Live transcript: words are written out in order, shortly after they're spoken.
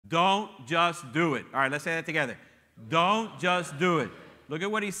Don't just do it. All right, let's say that together. Don't just do it. Look at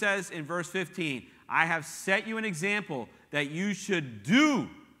what he says in verse 15. I have set you an example that you should do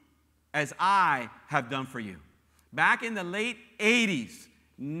as I have done for you. Back in the late 80s,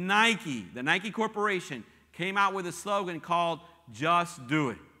 Nike, the Nike Corporation, came out with a slogan called Just Do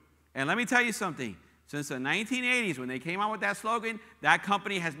It. And let me tell you something. Since the 1980s, when they came out with that slogan, that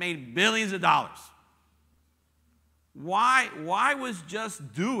company has made billions of dollars. Why was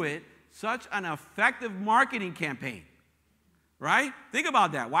Just Do It such an effective marketing campaign? Right? Think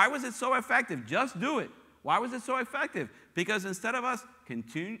about that. Why was it so effective? Just do it. Why was it so effective? Because instead of us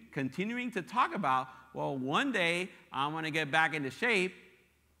continuing to talk about, well, one day I'm going to get back into shape,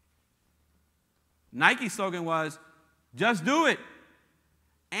 Nike's slogan was, just do it.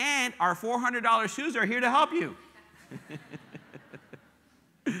 And our $400 shoes are here to help you.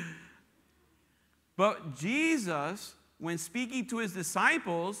 But Jesus, when speaking to his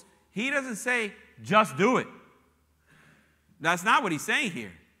disciples, he doesn't say, just do it. That's not what he's saying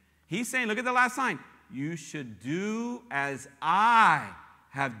here. He's saying, look at the last line. You should do as I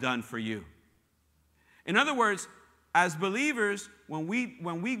have done for you. In other words, as believers, when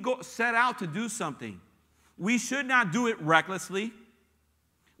we set out to do something, we should not do it recklessly.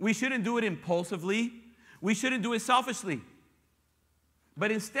 We shouldn't do it impulsively. We shouldn't do it selfishly.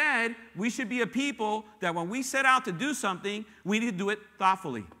 But instead, we should be a people that when we set out to do something, we need to do it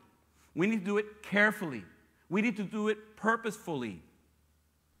thoughtfully. We need to do it carefully. We need to do it purposefully.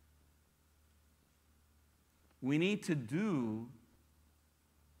 We need to do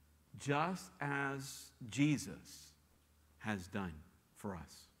just as Jesus has done for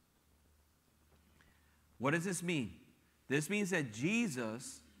us. What does this mean? This means that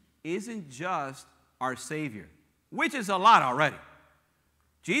Jesus isn't just our Savior, which is a lot already.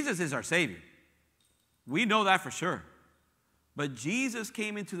 Jesus is our Savior. We know that for sure. But Jesus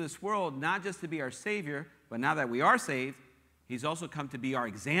came into this world not just to be our Savior, but now that we are saved, he's also come to be our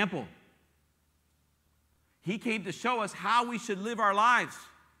example. He came to show us how we should live our lives.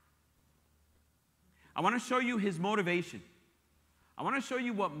 I want to show you his motivation. I want to show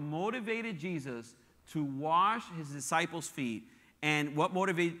you what motivated Jesus to wash his disciples' feet and what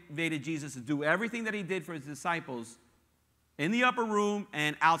motivated Jesus to do everything that he did for his disciples in the upper room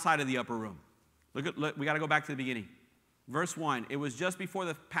and outside of the upper room. Look, we got to go back to the beginning. Verse 1, it was just before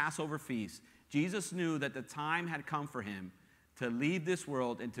the Passover feast. Jesus knew that the time had come for him to leave this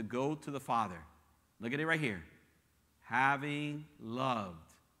world and to go to the Father. Look at it right here. Having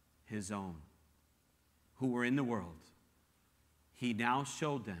loved his own who were in the world, he now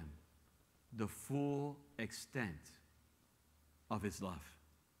showed them the full extent of his love.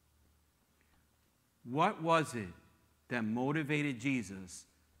 What was it that motivated Jesus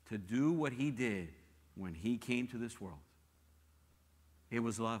to do what he did when he came to this world? It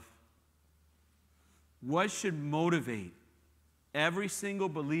was love. What should motivate every single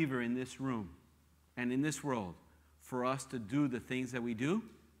believer in this room and in this world for us to do the things that we do?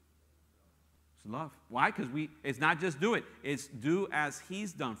 It's love. Why? Because it's not just do it. It's do as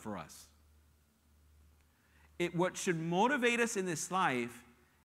he's done for us. What should motivate us in this life